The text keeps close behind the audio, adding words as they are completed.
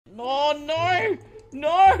Oh no!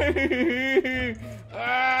 No!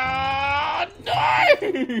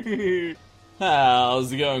 No!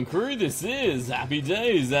 How's it going, crew? This is Happy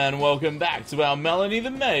Days, and welcome back to our Melanie the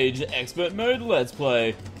Mage Expert Mode Let's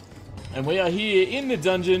Play. And we are here in the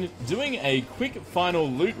dungeon doing a quick final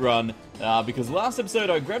loot run because last episode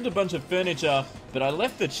I grabbed a bunch of furniture, but I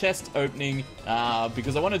left the chest opening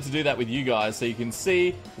because I wanted to do that with you guys so you can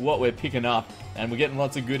see what we're picking up. And we're getting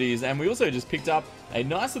lots of goodies, and we also just picked up a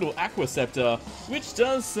nice little aqua scepter, which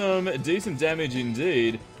does some decent damage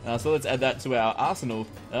indeed. So let's add that to our arsenal.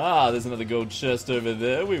 There's another gold chest over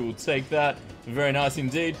there. We will take that. Very nice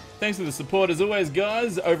indeed. Thanks for the support as always,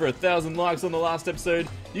 guys. Over 1,000 likes on the last episode.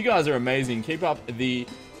 You guys are amazing. Keep up the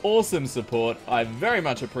awesome support. I very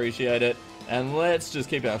much appreciate it. And let's just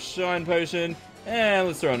keep our shine potion, and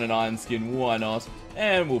let's throw in an iron skin. Why not?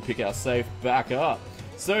 And we'll pick our safe back up.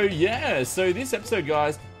 So yeah, so this episode,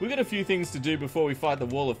 guys, we've got a few things to do before we fight the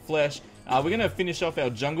wall of flesh. We're gonna finish off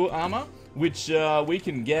our jungle armor, which we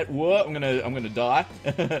can get. Whoa, I'm gonna die.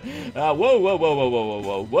 Whoa.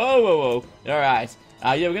 All right.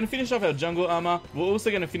 Yeah, we're gonna finish off our jungle armor. We're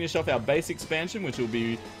also gonna finish off our base expansion, which will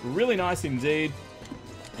be really nice indeed.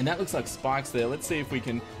 And that looks like spikes there. Let's see if we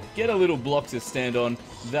can get a little block to stand on.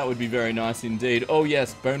 That would be very nice indeed. Oh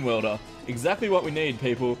yes, bone welder. Exactly what we need,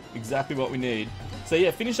 people. Exactly what we need. So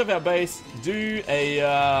yeah, finish off our base, do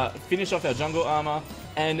a finish off our jungle armor,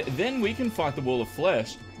 and then we can fight the wall of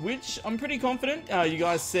flesh, which I'm pretty confident. You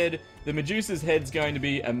guys said the Medusa's head's going to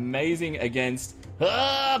be amazing against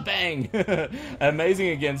bang!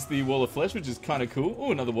 Amazing against the wall of flesh, which is kind of cool.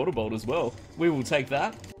 Oh, another water bolt as well. We will take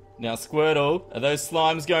that. Now, Squirtle, are those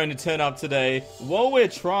slimes going to turn up today while we're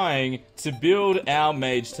trying to build our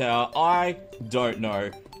mage tower? I don't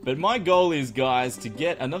know. But my goal is, guys, to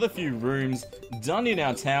get another few rooms done in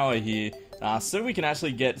our tower here so we can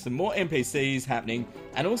actually get some more NPCs happening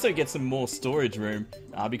and also get some more storage room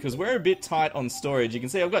because we're a bit tight on storage. You can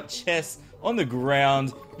see I've got chests on the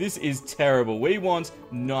ground. This is terrible. We want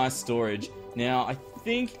nice storage. Now,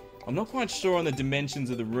 I'm not quite sure on the dimensions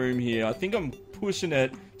of the room here. I think I'm pushing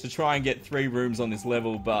it to try and get 3 rooms on this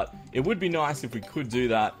level, but it would be nice if we could do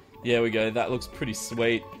that. There we go. That looks pretty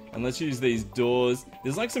sweet. And let's use these doors.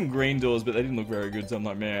 There's like some green doors, but they didn't look very good, so I'm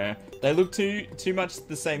like, meh. They look too much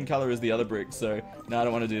the same color as the other bricks, so no, I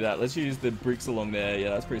don't want to do that. Let's use the bricks along there. Yeah,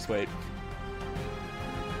 that's pretty sweet.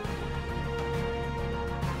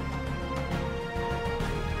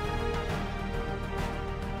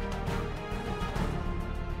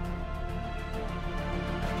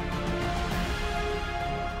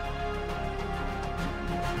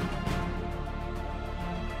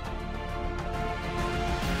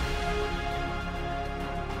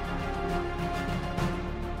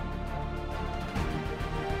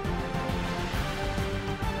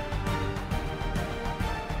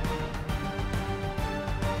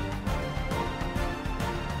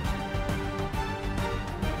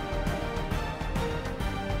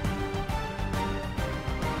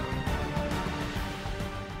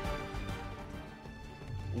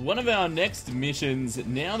 One of our next missions,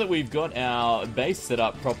 now that we've got our base set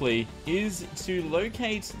up properly, is to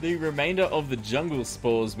locate the remainder of the jungle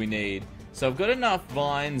spores we need. So I've got enough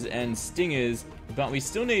vines and stingers, but we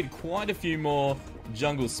still need quite a few more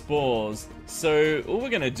jungle spores. So all we're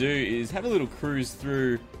going to do is have a little cruise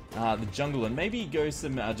through the jungle and maybe go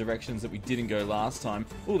some directions that we didn't go last time.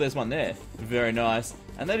 Oh, there's one there. Very nice.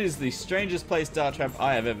 And that is the strangest place dart trap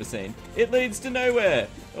I have ever seen. It leads to nowhere.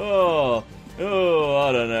 Oh,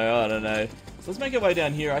 I don't know. So let's make our way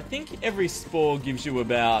down here. I think every spore gives you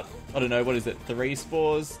about, I don't know, what is it, 3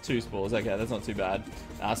 spores? 2 spores, okay, that's not too bad.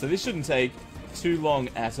 So this shouldn't take too long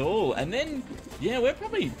at all. And then, yeah, we're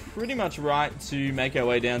probably pretty much right to make our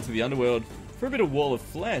way down to the underworld for a bit of wall of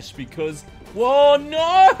flesh because, whoa,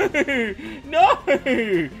 no! No!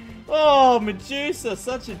 Oh, Medusa,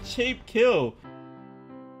 such a cheap kill.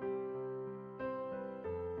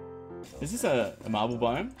 Is this a marble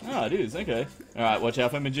biome? Oh, it is. Okay. Alright, watch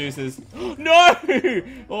out for Medusas. No!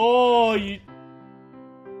 Oh, you...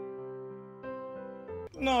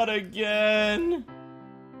 Not again.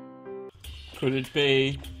 Could it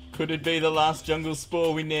be? Could it be the last jungle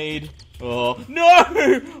spore we need? Oh,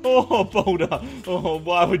 no! Oh, Boulder. Oh,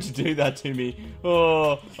 why would you do that to me?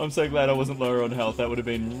 Oh, I'm so glad I wasn't lower on health. That would have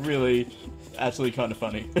been really... actually kind of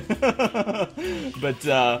funny. But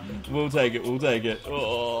we'll take it.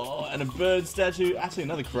 Oh, and a bird statue. Actually,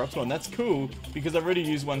 another corrupt one. That's cool because I've already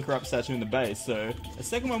used one corrupt statue in the base, so a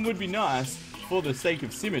second one would be nice for the sake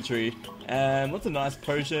of symmetry. And lots of nice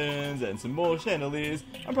potions and some more chandeliers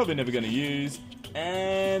I'm probably never going to use.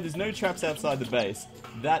 And there's no traps outside the base.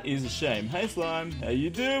 That is a shame. Hey Slime, how you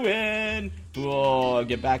doing? Whoa,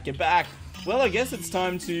 get back, get back. Well, I guess it's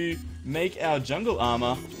time to make our jungle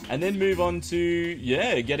armor and then move on to,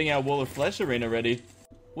 yeah, getting our Wall of Flesh arena ready.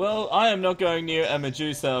 Well, I am not going near a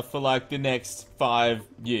Medusa for like the next 5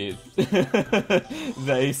 years.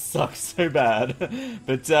 They suck so bad.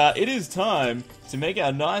 But it is time to make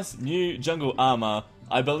our nice new jungle armor.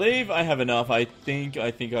 I believe I have enough. I think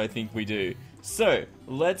we do. So,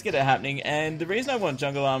 let's get it happening, and the reason I want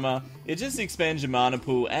jungle armor, it just expands your mana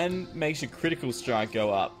pool and makes your critical strike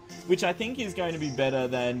go up, which I think is going to be better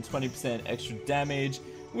than 20% extra damage,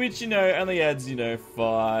 which, you know, only adds, you know,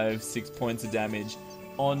 5-6 points of damage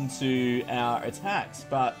onto our attacks,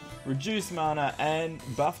 but reduced mana and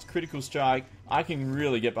buffed critical strike, I can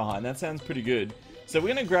really get behind. That sounds pretty good. So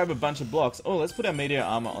we're going to grab a bunch of blocks. Oh, let's put our meteor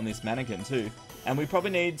armor on this mannequin too. And we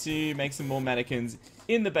probably need to make some more mannequins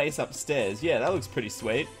in the base upstairs. Yeah, that looks pretty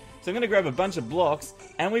sweet. So I'm going to grab a bunch of blocks,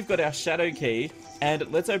 and we've got our shadow key,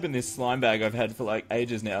 and let's open this slime bag I've had for like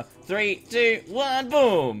ages now. 3, 2, 1,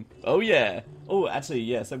 boom! Oh yeah. Oh, actually,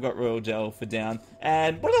 yes, I've got royal gel for down,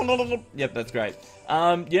 and yep, that's great.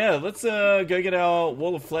 Yeah, let's go get our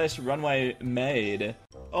Wall of Flesh runway made.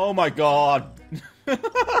 Oh my god.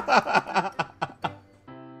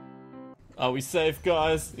 Are we safe,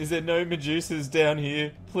 guys? Is there no Medusas down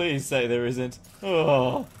here? Please say there isn't.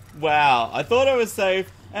 Oh, wow. I thought I was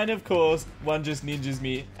safe, and of course, one just ninjas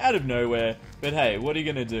me out of nowhere. But hey, what are you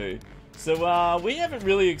gonna do? So, we haven't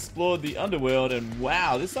really explored the underworld, and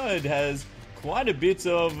wow, this side has quite a bit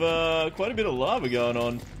of lava going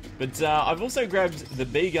on. But I've also grabbed the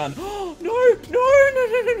bee gun. Oh no!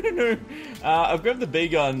 I've grabbed the bee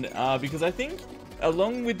gun because I think,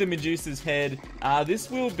 along with the Medusa's head,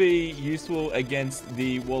 this will be useful against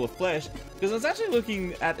the Wall of Flesh, because I was actually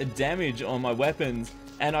looking at the damage on my weapons,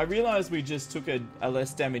 and I realized we just took a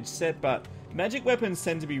less damage set, but magic weapons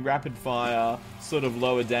tend to be rapid fire, sort of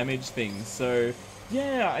lower damage things. So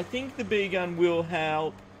yeah, I think the bee gun will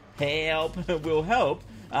help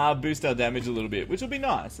boost our damage a little bit, which will be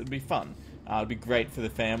nice. It'll be fun. It'll be great for the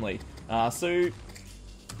family. So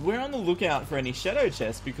we're on the lookout for any shadow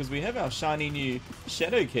chests, because we have our shiny new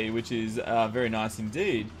shadow key, which is very nice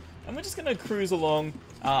indeed. And we're just going to cruise along.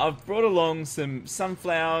 I've brought along some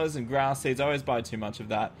sunflowers and grass seeds. I always buy too much of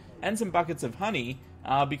that. And some buckets of honey,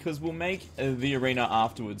 because we'll make the arena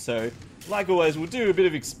afterwards. So, like always, we'll do a bit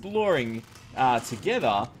of exploring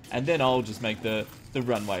together, and then I'll just make the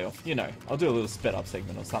runway off. You know, I'll do a little sped up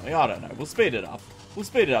segment or something. I don't know. We'll speed it up.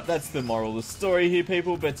 That's the moral of the story here,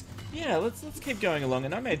 people. But yeah, let's keep going along.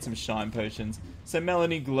 And I made some shine potions. So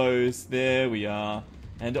Melanie glows. There we are.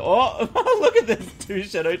 And oh, look at this, 2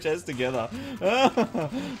 shadow chests together. Oh,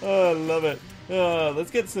 I love it.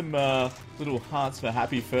 Let's get some little hearts for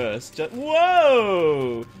Happy first.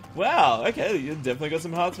 Whoa! Wow, okay, you definitely got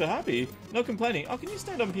some hearts for Happy. Not complaining. Oh, can you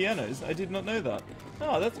stand on pianos? I did not know that.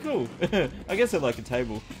 Oh, that's cool. I guess I like a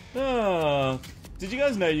table. Oh, did you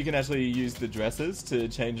guys know you can actually use the dresses to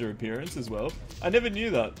change your appearance as well? I never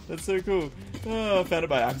knew that. That's so cool. Oh, I found it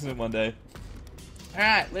by accident one day.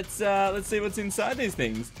 Alright, let's see what's inside these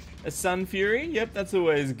things. A Sun Fury, yep, that's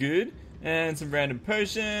always good. And some random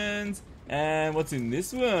potions. And what's in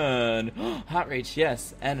this one? Heart Reach,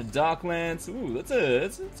 yes. And a Dark Lance. Ooh,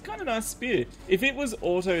 it's kind of nice spear. If it was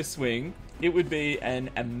auto swing, it would be an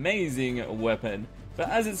amazing weapon. But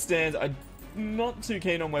as it stands, I'm not too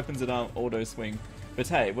keen on weapons that aren't auto swing. But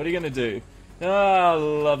hey, what are you gonna do? Ah,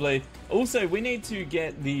 lovely. Also, we need to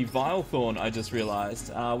get the Vile Thorn, I just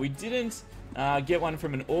realized. We didn't get one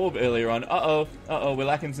from an orb earlier on. Uh-oh, we're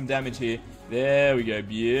lacking some damage here. There we go,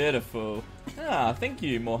 beautiful. Ah, thank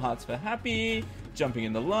you. More hearts for Happy. Jumping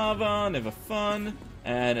in the lava, never fun.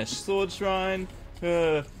 And a sword shrine.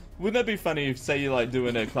 Wouldn't that be funny if, say, you're like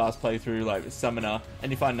doing a class playthrough like Summoner,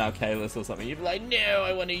 and you find an Arcalis or something, you'd be like, no,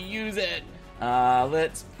 I want to use it.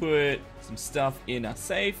 Let's put some stuff in our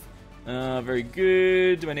safe. Very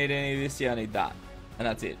good. Do I need any of this? Yeah, I need that. And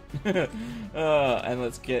that's it. And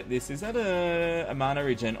let's get this. Is that a mana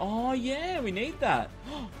regen? Oh yeah, we need that.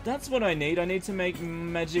 That's what I need. I need to make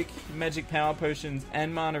magic power potions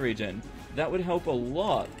and mana regen. That would help a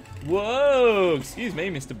lot. Whoa! Excuse me,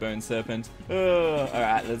 Mr. Bone Serpent.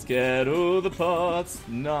 Alright, let's get all the pots.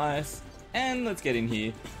 Nice. And let's get in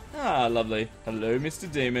here. Ah, lovely. Hello,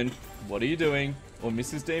 Mr. Demon. What are you doing? Or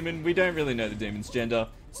Mrs. Demon? We don't really know the demon's gender.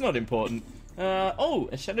 It's not important. Oh,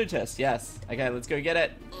 a shadow chest, yes. Okay, let's go get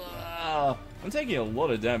it. I'm taking a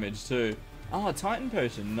lot of damage too. Oh, a Titan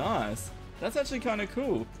Potion, nice. That's actually kind of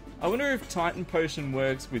cool. I wonder if Titan Potion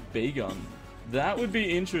works with Bee Gun. That would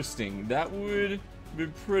be interesting. That would be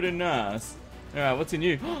pretty nice. Alright, what's in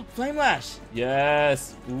you? Flame Lash!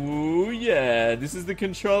 Yes! Ooh, yeah! This is the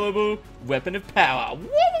controllable weapon of power.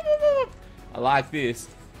 I like this.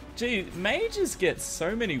 Gee, mages get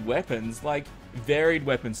so many weapons, like varied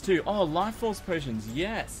weapons too. Oh, Life Force Potions,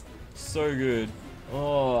 yes! So good.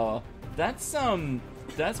 Oh, that's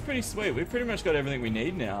pretty sweet. We've pretty much got everything we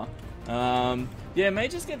need now. Yeah,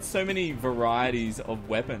 mages get so many varieties of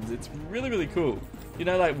weapons. It's really, really cool. You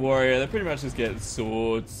know, like warrior, they pretty much just get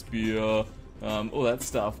sword, spear, all that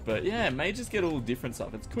stuff. But yeah, mages get all different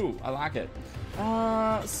stuff. It's cool. I like it.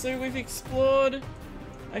 So we've explored...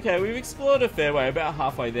 Okay, we've explored a fair way, about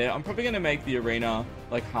halfway there. I'm probably going to make the arena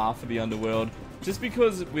like half of the underworld. Just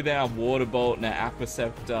because with our water bolt and our aqua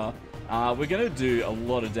scepter, we're going to do a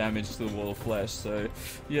lot of damage to the wall of flesh. So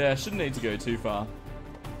yeah, shouldn't need to go too far.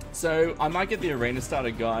 So I might get the arena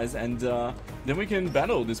started, guys, and then we can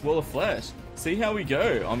battle this wall of flesh. See how we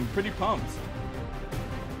go. I'm pretty pumped.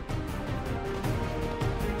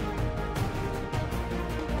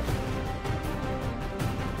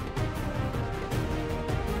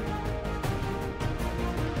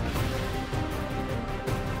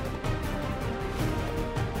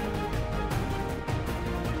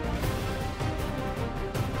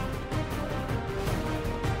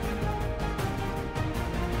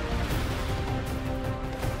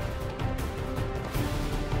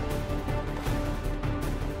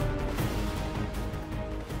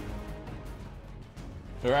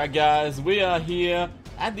 Alright guys, we are here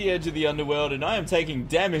at the edge of the underworld and I am taking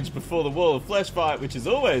damage before the wall of flesh fight, which is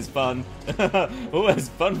always fun. Always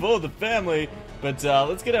fun for the family. But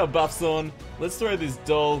let's get our buffs on. Let's throw this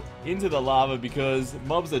doll into the lava because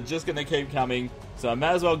mobs are just going to keep coming. So I may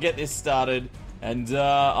as well get this started. And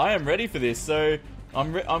I am ready for this. So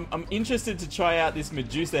I'm interested to try out this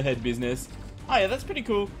Medusa head business. Oh yeah, that's pretty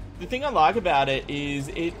cool. The thing I like about it is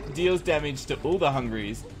it deals damage to all the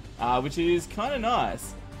hungries. Which is kind of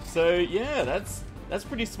nice. So yeah, that's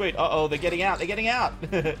pretty sweet. Uh-oh, they're getting out, they're getting out!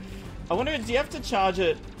 I wonder, do you have to charge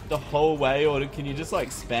it the whole way, or can you just like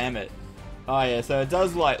spam it? Oh yeah, so it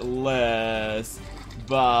does like less,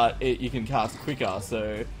 but you can cast quicker,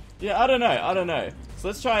 so yeah, I don't know. So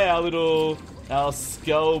let's try our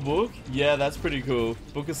skull book. Yeah, that's pretty cool.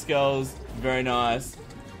 Book of Skulls, very nice.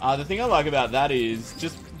 The thing I like about that is,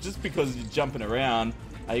 just because you're jumping around,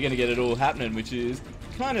 you're gonna get it all happening, which is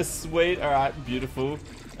kind of sweet. Alright, beautiful.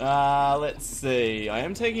 Let's see. I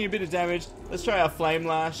am taking a bit of damage. Let's try our Flame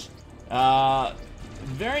Lash.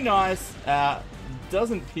 Very nice.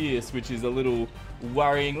 Doesn't pierce, which is a little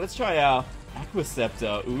worrying. Let's try our Aqua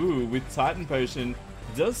Scepter. Ooh, with Titan Potion.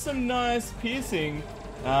 Does some nice piercing.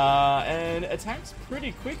 And attacks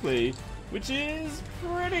pretty quickly, which is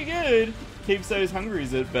pretty good. Keeps those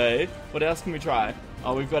hungries at bay. What else can we try?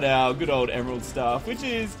 Oh, we've got our good old Emerald Staff, which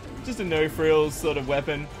is just a no-frills sort of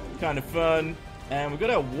weapon. Kind of fun. And we've got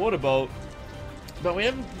our Water Bolt. But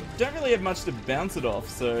we don't really have much to bounce it off,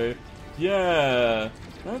 so... Yeah.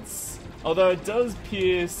 That's... Although it does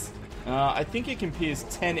pierce... I think it can pierce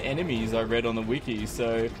 10 enemies, I read on the wiki,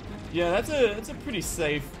 so... Yeah, that's a pretty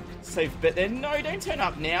safe bet there. No, don't turn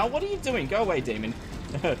up now. What are you doing? Go away, demon.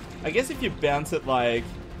 I guess if you bounce it like...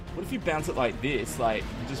 What if you bounce it like this? Like,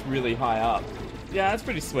 just really high up. Yeah, that's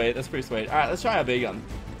pretty sweet. That's pretty sweet. Alright, let's try our B-Gun.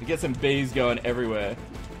 To get some bees going everywhere.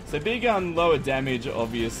 So B-Gun, lower damage,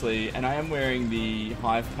 obviously. And I am wearing the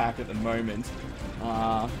Hive Pack at the moment.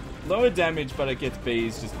 Lower damage, but it gets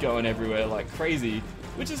bees just going everywhere like crazy.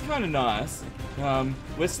 Which is kind of nice.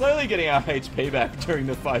 We're slowly getting our HP back during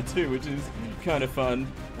the fight too, which is kind of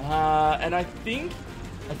fun. And I think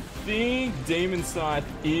Demon Scythe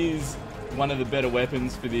is one of the better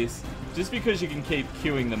weapons for this, just because you can keep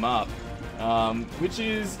queuing them up, which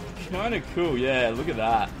is kind of cool. Yeah, look at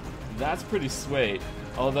that. That's pretty sweet.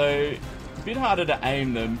 Although, a bit harder to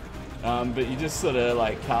aim them, but you just sort of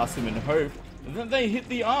like cast them and hope that they hit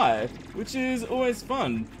the eye, which is always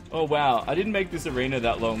fun. Oh wow, I didn't make this arena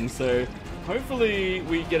that long, so hopefully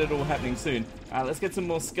we get it all happening soon. Alright, let's get some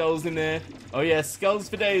more skulls in there. Oh yeah, skulls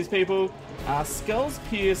for days, people. Skulls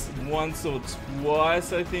pierce once or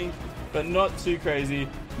twice, I think, but not too crazy.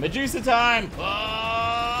 Medusa time!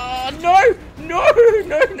 Oh, no! No!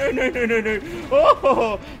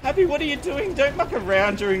 Oh, Happy, what are you doing? Don't muck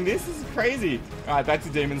around during this. This is crazy. Alright, back to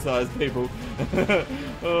demon size, people.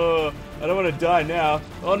 Oh, I don't want to die now.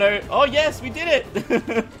 Oh no. Oh yes, we did it!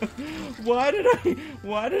 Why did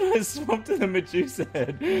I swap to the Medusa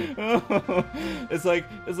head? Oh, it's like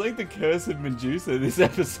the curse of Medusa this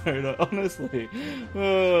episode, honestly.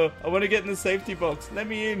 Oh, I want to get in the safety box. Let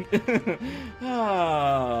me in.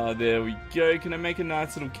 There we go. Can I make a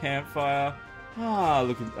nice little campfire?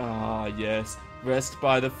 Look at, yes. Rest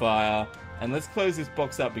by the fire. And let's close this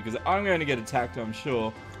box up because I'm going to get attacked, I'm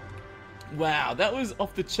sure. Wow, that was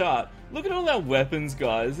off the chart. Look at all our weapons,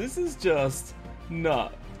 guys. This is just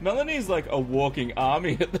nuts. Melanie's like a walking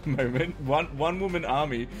army at the moment. One woman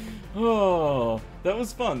army. Oh, that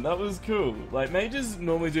was fun. That was cool. Like, mages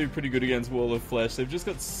normally do pretty good against Wall of Flesh. They've just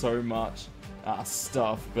got so much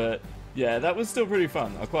stuff. But yeah, that was still pretty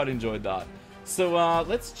fun. I quite enjoyed that. So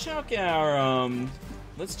let's chuck our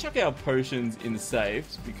potions in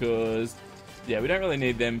saved because yeah, we don't really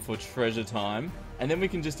need them for treasure time. And then we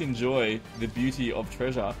can just enjoy the beauty of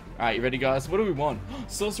treasure. Alright, you ready, guys? What do we want?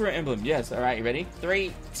 Sorcerer Emblem. Yes, alright, you ready?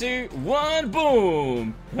 3, 2, 1,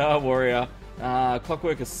 boom! Warrior.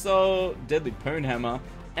 Clockwork Assault, Deadly Pwn Hammer.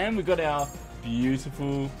 And we got our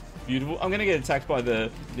beautiful... I'm gonna get attacked by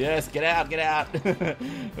the... Yes, get out, get out!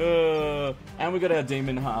 And we got our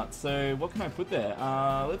Demon Heart. So, what can I put there?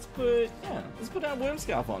 Let's put our Worm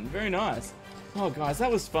Scarf on. Very nice. Oh, guys, that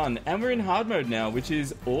was fun. And we're in hard mode now, which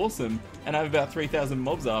is awesome. And I have about 3,000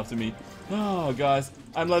 mobs after me. Oh, guys,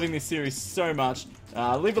 I'm loving this series so much.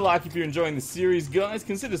 Leave a like if you're enjoying the series, guys.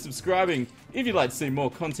 Consider subscribing if you'd like to see more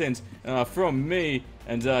content from me.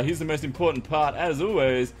 And here's the most important part, as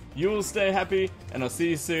always. You will stay happy, and I'll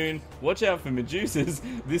see you soon. Watch out for Medusas.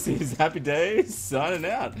 This is Happy Days, signing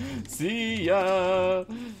out. See ya!